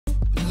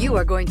You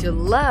are going to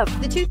love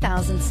the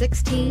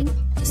 2016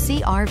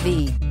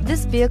 CR-V.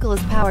 This vehicle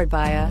is powered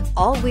by a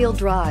all-wheel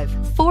drive,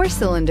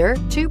 4-cylinder,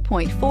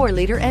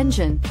 2.4-liter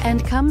engine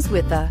and comes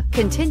with a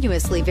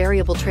continuously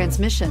variable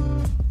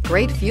transmission.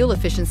 Great fuel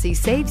efficiency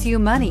saves you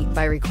money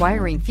by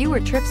requiring fewer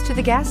trips to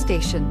the gas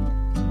station.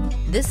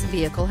 This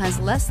vehicle has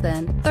less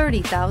than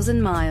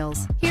 30,000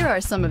 miles. Here are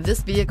some of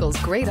this vehicle's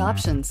great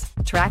options: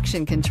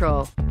 traction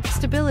control,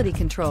 stability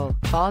control,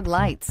 fog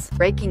lights,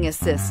 braking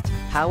assist,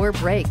 power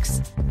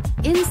brakes.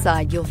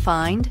 Inside you'll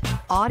find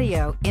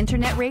audio,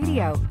 internet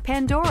radio,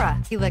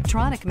 Pandora,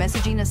 electronic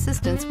messaging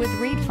assistance with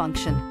read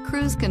function,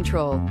 cruise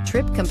control,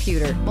 trip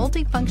computer,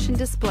 multifunction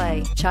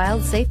display,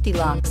 child safety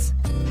locks,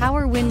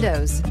 power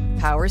windows,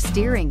 power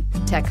steering,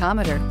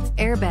 tachometer,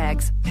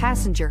 airbags,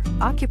 passenger,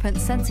 occupant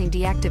sensing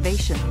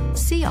deactivation.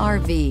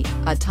 CR-V,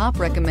 a top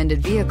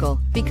recommended vehicle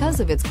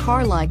because of its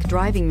car-like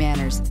driving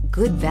manners,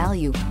 good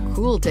value,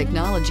 cool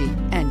technology,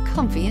 and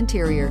comfy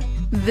interior.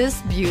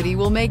 This beauty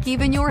will make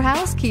even your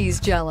house keys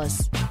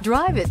jealous.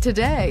 Drive it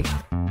today.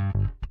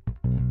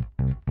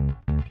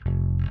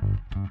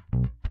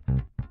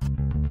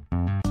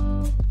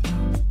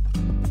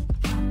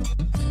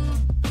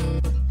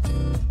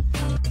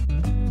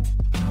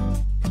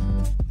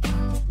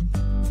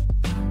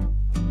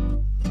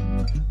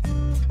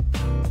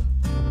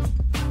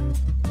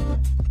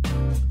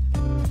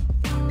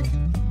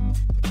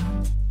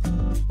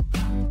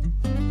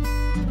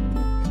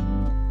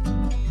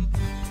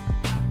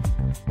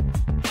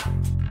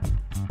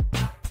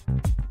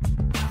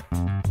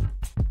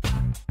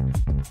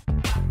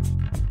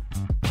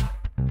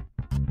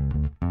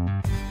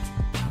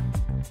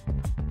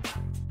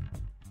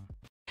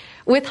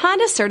 With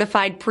Honda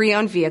certified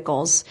pre-owned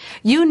vehicles,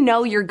 you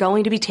know you're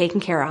going to be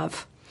taken care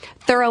of.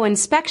 Thorough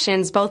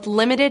inspections, both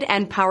limited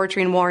and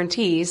powertrain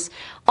warranties,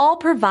 all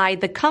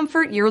provide the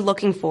comfort you're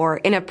looking for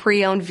in a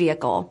pre-owned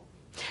vehicle.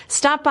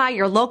 Stop by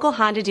your local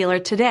Honda dealer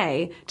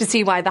today to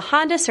see why the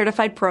Honda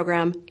certified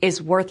program is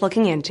worth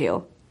looking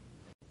into.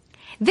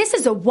 This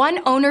is a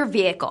one-owner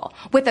vehicle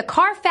with a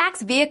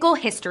Carfax Vehicle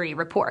History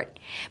Report.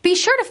 Be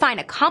sure to find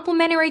a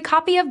complimentary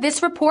copy of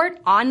this report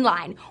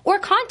online or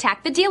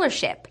contact the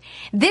dealership.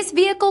 This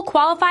vehicle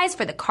qualifies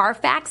for the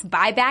Carfax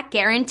Buyback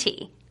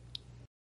Guarantee.